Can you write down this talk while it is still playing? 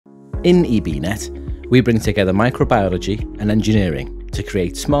In EBNet, we bring together microbiology and engineering to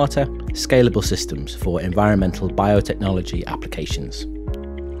create smarter, scalable systems for environmental biotechnology applications.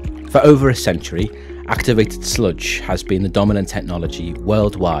 For over a century, activated sludge has been the dominant technology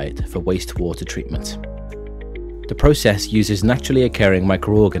worldwide for wastewater treatment. The process uses naturally occurring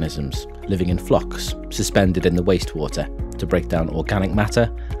microorganisms living in flocs suspended in the wastewater to break down organic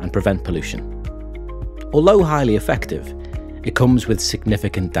matter and prevent pollution. Although highly effective, it comes with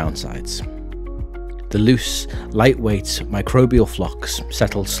significant downsides. The loose, lightweight microbial flocs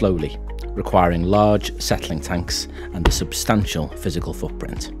settle slowly, requiring large settling tanks and a substantial physical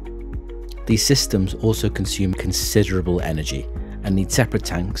footprint. These systems also consume considerable energy and need separate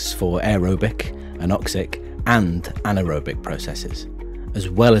tanks for aerobic, anoxic, and anaerobic processes, as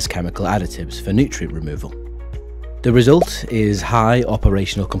well as chemical additives for nutrient removal. The result is high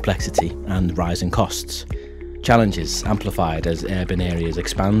operational complexity and rising costs, challenges amplified as urban areas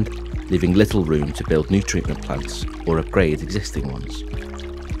expand, leaving little room to build new treatment plants or upgrade existing ones.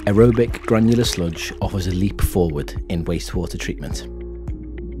 Aerobic granular sludge offers a leap forward in wastewater treatment.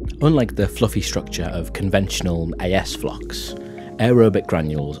 Unlike the fluffy structure of conventional AS flocs, aerobic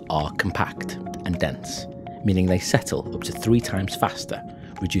granules are compact and dense, meaning they settle up to 3 times faster,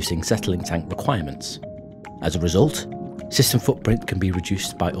 reducing settling tank requirements. As a result, system footprint can be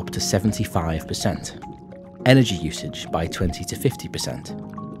reduced by up to 75%, energy usage by 20 to 50%,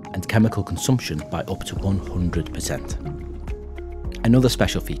 and chemical consumption by up to 100%. Another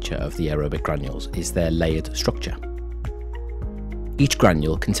special feature of the aerobic granules is their layered structure. Each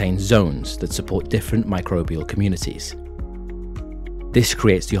granule contains zones that support different microbial communities. This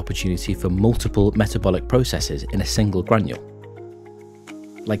creates the opportunity for multiple metabolic processes in a single granule,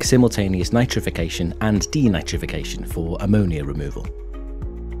 like simultaneous nitrification and denitrification for ammonia removal.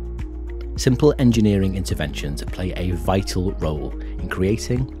 Simple engineering interventions play a vital role in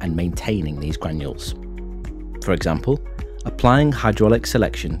creating and maintaining these granules. For example, applying hydraulic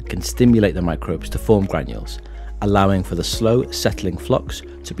selection can stimulate the microbes to form granules, allowing for the slow settling flocs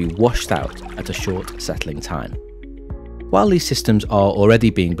to be washed out at a short settling time. While these systems are already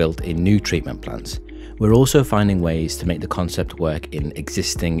being built in new treatment plants, we're also finding ways to make the concept work in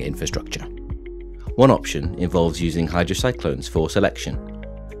existing infrastructure. One option involves using hydrocyclones for selection,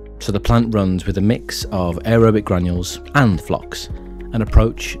 so the plant runs with a mix of aerobic granules and flocs, an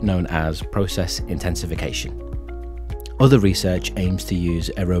approach known as process intensification. Other research aims to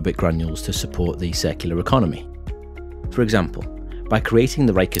use aerobic granules to support the circular economy. For example, by creating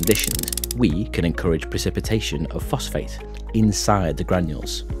the right conditions, we can encourage precipitation of phosphate inside the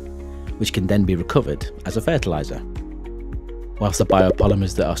granules, which can then be recovered as a fertilizer, whilst the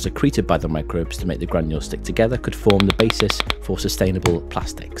biopolymers that are secreted by the microbes to make the granules stick together could form the basis for sustainable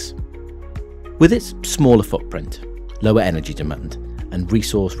plastics. With its smaller footprint, lower energy demand, and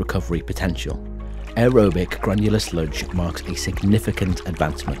resource recovery potential, aerobic granular sludge marks a significant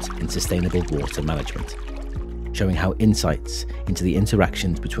advancement in sustainable water management, showing how insights into the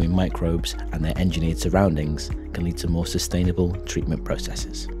interactions between microbes and their engineered surroundings can lead to more sustainable treatment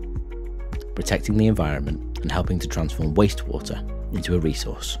processes, protecting the environment and helping to transform wastewater into a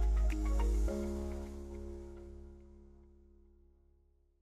resource.